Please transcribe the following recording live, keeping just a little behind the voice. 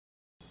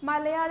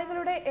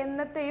മലയാളികളുടെ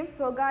എന്നത്തെയും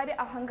സ്വകാര്യ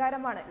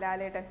അഹങ്കാരമാണ്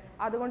ലാലേട്ടൻ.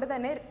 അതുകൊണ്ട്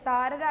തന്നെ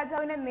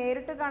താരരാജാവിനെ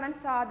നേരിട്ട് കാണാൻ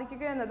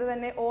സാധിക്കുക എന്നത്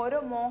തന്നെ ഓരോ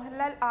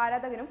മോഹൻലാൽ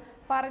ആരാധകനും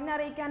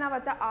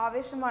പറഞ്ഞറിയിക്കാനാവാത്ത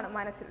ആവേശമാണ്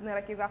മനസ്സിൽ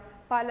നിറയ്ക്കുക.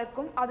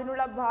 പലർക്കും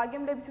അതിനുള്ള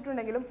ഭാഗ്യം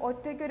ലഭിച്ചിട്ടുണ്ടെങ്കിലും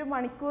ഒറ്റയ്ക്കൊരു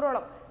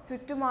മണിക്കൂറോളം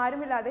ചുറ്റും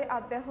ആരുമില്ലാതെ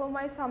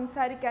അദ്ദേഹവുമായി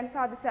സംസാരിക്കാൻ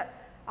സാധിച്ചാൽ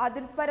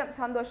അതിൽ പരം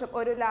സന്തോഷം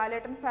ഒരു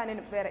ലാലേട്ടൻ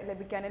ഫാനിനും വേറെ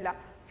ലഭിക്കാനില്ല.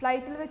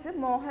 ഫ്ലൈറ്റിൽ വെച്ച്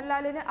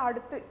മോഹൻലാലിന്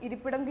അടുത്ത്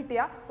ഇരിപ്പിടം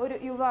കിട്ടിയ ഒരു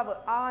യുവാവ്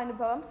ആ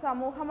അനുഭവം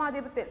സമൂഹ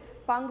മാധ്യമത്തിൽ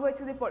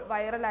പങ്കുവച്ചതിപ്പോൾ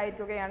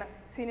വൈറലായിരിക്കുകയാണ്.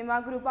 സിനിമാ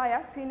ഗ്രൂപ്പായ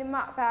സിനിമ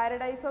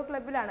പാരഡൈസോ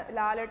ക്ലബിലാണ്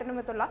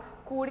ലാലേട്ടനുമൊത്തുള്ള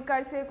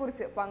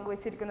കൂടിക്കാഴ്ചയെക്കുറിച്ച്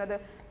പങ്കുവച്ചിരിക്കുന്നത്.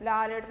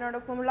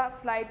 ലാലേട്ടനോടൊപ്പമുള്ള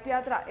ഫ്ലൈറ്റ്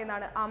യാത്ര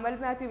എന്നാണ് അമൽ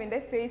മാത്യുവിന്റെ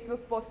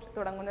ഫേസ്ബുക്ക് പോസ്റ്റ്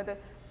തുടങ്ങുന്നത്.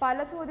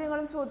 പല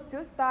ചോദ്യങ്ങളും ചോദിച്ചു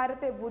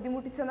താരത്തെ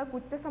ബുദ്ധിമുട്ടിച്ചെന്ന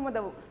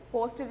കുറ്റസമ്മതവും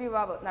പോസ്റ്റിൽ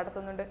യുവാവ്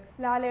നടത്തുന്നുണ്ട്.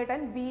 ലാലേട്ടൻ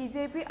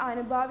BJP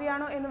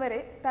അനുഭാവിയാണോ എന്നുവരെ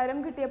തരം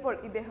കിട്ടിയപ്പോൾ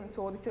ഇദ്ദേഹം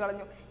ചോദിച്ചു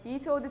കളഞ്ഞു. ഈ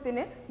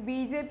ചോദ്യത്തിന്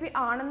BJP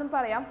ആണെന്നും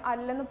പറയാം,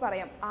 അല്ലെന്നും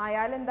പറയാം,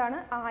 ആയാലെന്താണ്,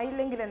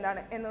 ആയില്ലെങ്കിൽ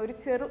എന്താണ് എന്നൊരു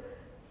ചെറു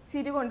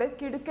ചിരികൊണ്ട്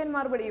കിടുക്കൻ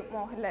മറുപടിയും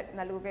മോഹൻലാൽ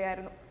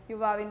നൽകുകയായിരുന്നു.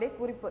 യുവാവിന്റെ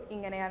കുറിപ്പ്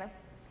ഇങ്ങനെയാണ്: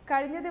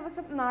 കഴിഞ്ഞ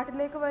ദിവസം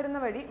നാട്ടിലേക്ക് വരുന്ന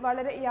വഴി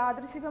വളരെ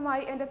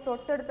യാദൃശികമായി എൻ്റെ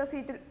തൊട്ടടുത്ത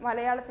സീറ്റിൽ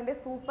മലയാളത്തിന്റെ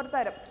സൂപ്പർ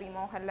താരം ശ്രീ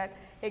മോഹൻലാൽ.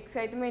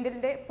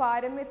 എക്സൈറ്റ്മെന്റിന്റെ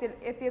പാരമ്യത്തിൽ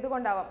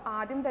എത്തിയതുകൊണ്ടാവാം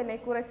ആദ്യം തന്നെ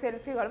കുറെ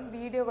സെൽഫികളും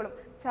വീഡിയോകളും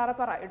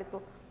ചറപ്പറ എടുത്തു.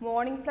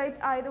 മോർണിംഗ്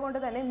ഫ്ലൈറ്റ് ആയതുകൊണ്ട്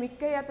തന്നെ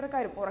മിക്ക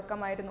യാത്രക്കാരും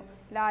ഉറക്കമായിരുന്നു.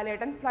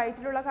 ലാലേട്ടൻ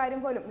ഫ്ലൈറ്റിലുള്ള കാര്യം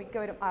പോലും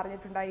മിക്കവരും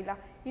അറിഞ്ഞിട്ടുണ്ടായില്ല.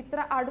 ഇത്ര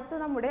അടുത്ത്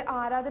നമ്മുടെ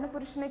ആരാധന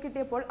പുരുഷനെ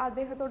കിട്ടിയപ്പോൾ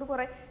അദ്ദേഹത്തോട്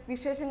കുറെ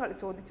വിശേഷങ്ങൾ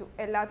ചോദിച്ചു.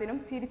 എല്ലാത്തിനും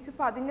ചിരിച്ചു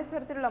പതിഞ്ഞ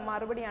സ്വരത്തിലുള്ള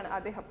മറുപടിയാണ്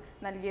അദ്ദേഹം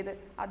നൽകിയത്.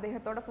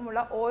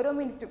 അദ്ദേഹത്തോടൊപ്പമുള്ള ഓരോ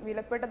മിനിറ്റും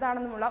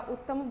വിലപ്പെട്ടതാണെന്നുമുള്ള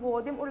ഉത്തമ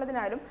ബോധ്യം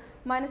ഉള്ളതിനാലും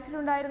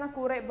മനസ്സിലുണ്ടായിരുന്ന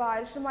കുറെ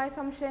ബാലിശമായ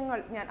സംശയങ്ങൾ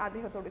ഞാൻ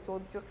അദ്ദേഹത്തോട്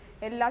ചോദിച്ചു.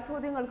 എല്ലാ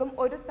ചോദ്യങ്ങൾക്കും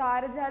ഒരു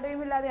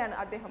താരജാടയുമില്ലാതെയാണ്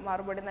അദ്ദേഹം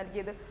മറുപടി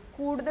നൽകിയത്.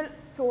 കൂടുതൽ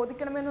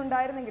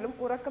ചോദിക്കണമെന്നുണ്ടായിരുന്നെങ്കിലും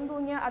ഉറക്കം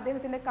തൂങ്ങിയ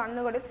അദ്ദേഹത്തിന്റെ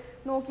കണ്ണുകളിൽ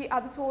നോക്കി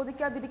അത്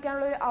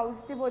ചോദിക്കാതിരിക്കാനുള്ള ഒരു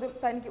ഔചിത്യബോധം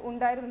തനിക്ക്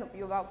ഉണ്ടായിരുന്നെന്നും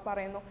യുവാവ്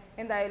പറയുന്നു.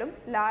 എന്തായാലും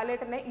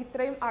ലാലേട്ടനെ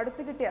ഇത്രയും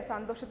അടുത്ത് കിട്ടിയ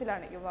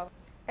സന്തോഷത്തിലാണ് യുവാവ്.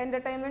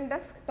 Entertainment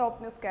desk,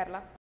 top news Kerala.